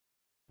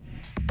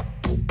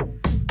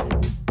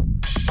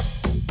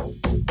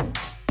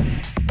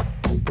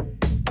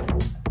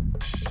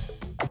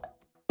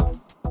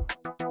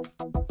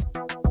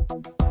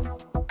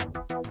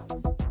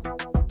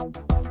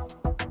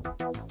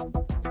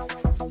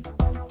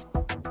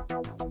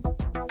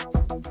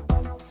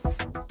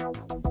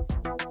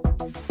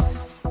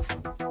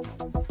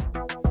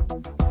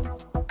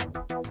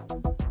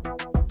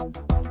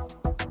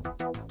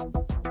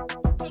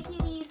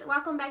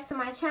welcome back to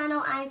my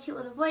channel. I'm Cute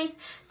Little Voice.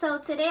 So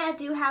today I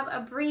do have a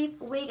brief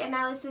wig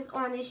analysis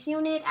on this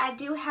unit. I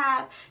do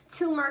have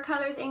two more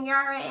colors in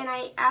Yara and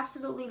I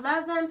absolutely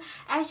love them.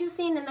 As you've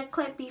seen in the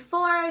clip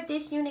before,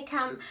 this unit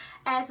comes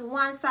as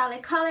one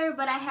solid color,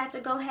 but I had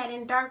to go ahead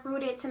and dark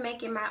root it to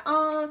make it my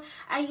own.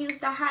 I used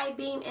the High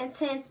Beam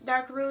Intense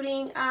Dark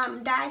Rooting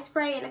dye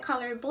spray in the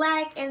color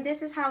black, and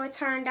this is how it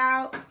turned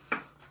out.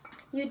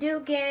 You do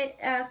get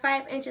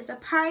 5 inches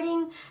of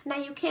parting. Now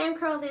you can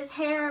curl this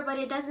hair, but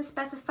it doesn't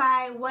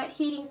specify what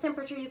heating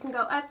temperature you can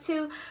go up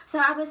to.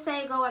 So I would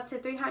say go up to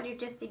 300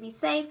 just to be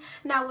safe.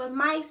 Now with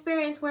my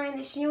experience wearing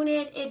this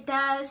unit, it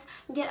does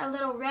get a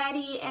little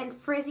ratty and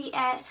frizzy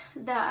at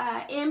the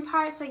end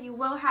part, so you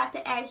will have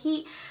to add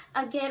heat.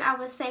 Again, I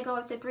would say go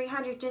up to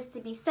 300 just to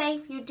be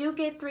safe. You do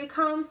get 3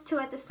 combs, 2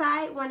 at the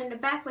side, 1 in the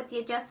back with the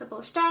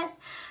adjustable straps.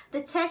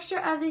 The texture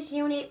of this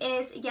unit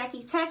is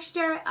yaki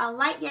texture, a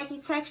light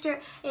yaki texture.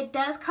 It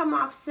does come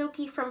off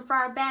silky from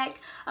far back.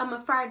 A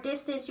far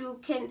distance, you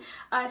can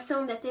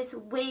assume that this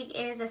wig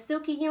is a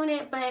silky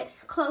unit, but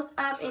close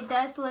up it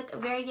does look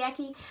very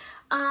yucky.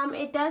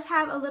 It does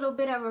have a little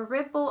bit of a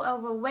ripple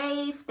of a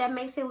wave that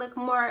makes it look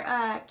more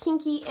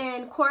kinky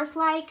and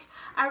coarse-like.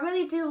 I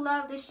really do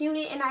love this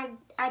unit, and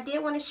I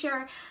did want to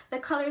share the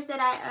colors that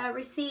I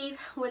received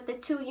with the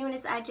 2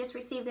 units I just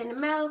received in the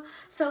mail.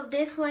 So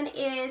this one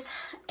is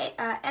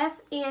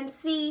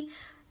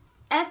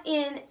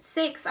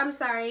FN6, I'm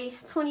sorry,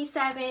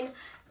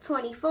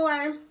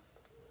 2724.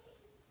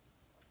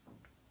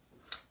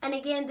 And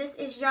again, this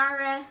is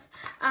Yara.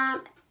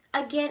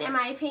 Again, in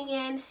my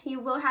opinion, you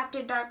will have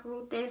to dark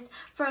root this.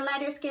 For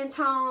lighter skin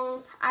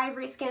tones,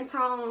 ivory skin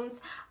tones,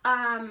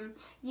 I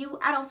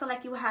don't feel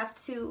like you have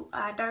to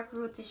dark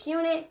root this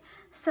unit.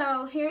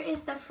 So here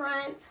is the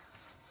front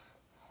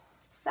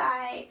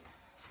side.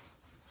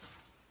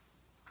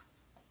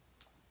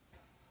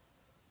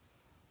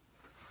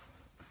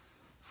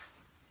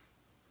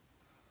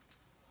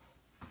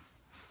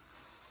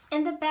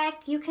 In the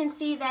back, you can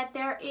see that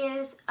there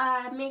is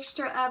a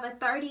mixture of a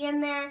 30 in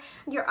there.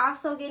 You're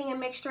also getting a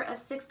mixture of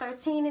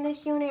 613 in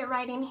this unit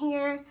right in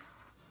here.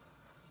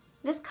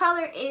 This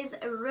color is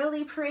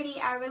really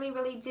pretty. I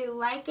really do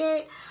like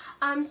it.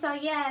 So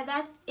yeah,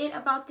 that's it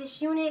about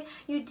this unit.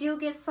 You do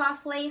get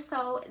soft lace,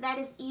 so that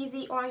is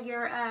easy on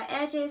your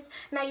edges.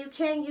 Now you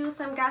can use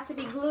some Got To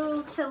Be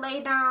glue to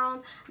lay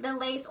down the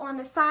lace on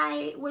the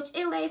side, which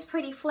it lays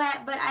pretty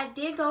flat, but I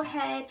did go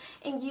ahead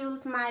and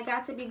use my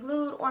Got To Be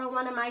glued on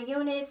one of my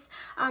units,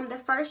 the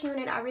first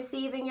unit I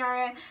received in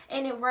Yara,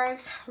 and it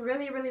works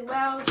really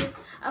well.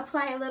 Just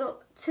apply a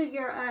little to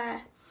your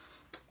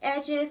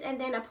edges and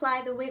then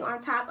apply the wig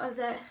on top of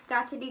the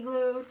Got To Be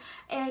glued,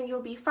 and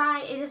you'll be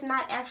fine. It is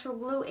not actual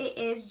glue, it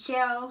is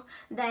gel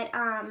that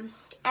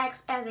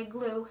acts as a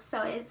glue,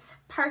 so it's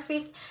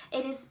perfect.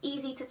 It is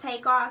easy to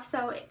take off,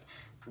 so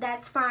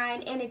that's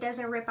fine, and it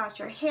doesn't rip out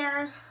your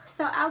hair.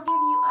 So I'll give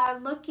you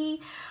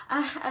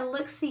a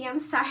look-see, I'm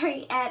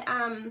sorry, at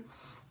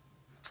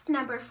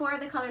number 4,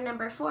 the color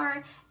number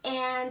 4,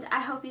 and I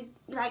hope you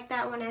like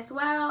that one as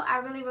well. I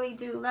really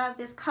do love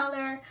this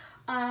color,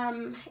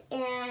 and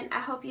I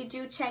hope you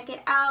do check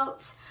it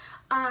out.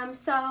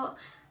 So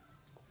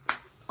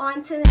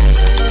on to the next.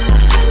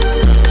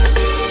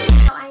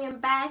 So I am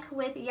back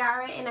with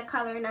Yara in a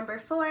color number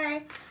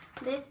 4.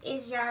 This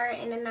is Yara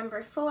in a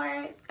number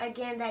 4.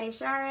 Again, that is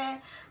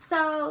Yara.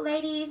 So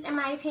ladies, in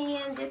my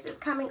opinion, this is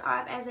coming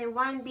off as a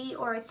 1B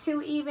or a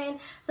 2 even.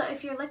 So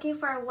if you're looking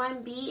for a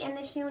 1B in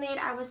this unit,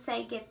 I would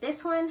say get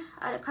this one,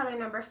 the color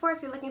number 4.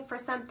 If you're looking for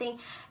something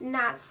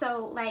not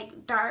so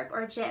like dark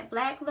or jet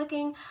black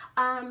looking,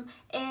 and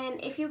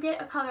if you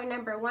get a color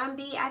number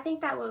 1B, I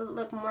think that would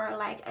look more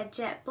like a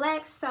jet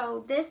black.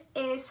 So this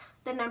is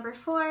the number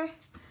 4.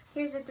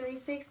 Here's a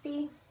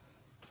 360.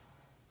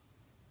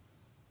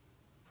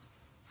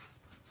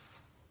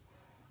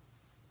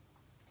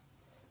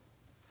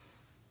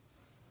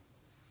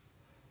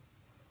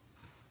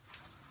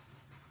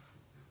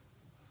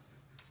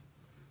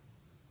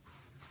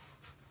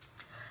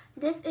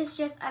 This is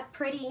just a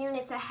pretty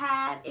unit to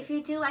have. If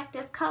you do like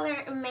this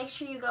color, make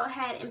sure you go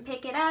ahead and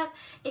pick it up.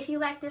 If you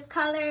like this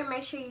color,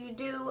 make sure you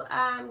do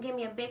give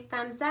me a big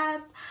thumbs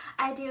up.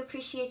 I do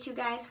appreciate you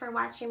guys for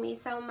watching me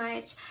so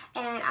much,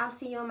 and I'll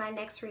see you in my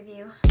next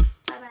review.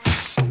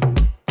 Bye-bye.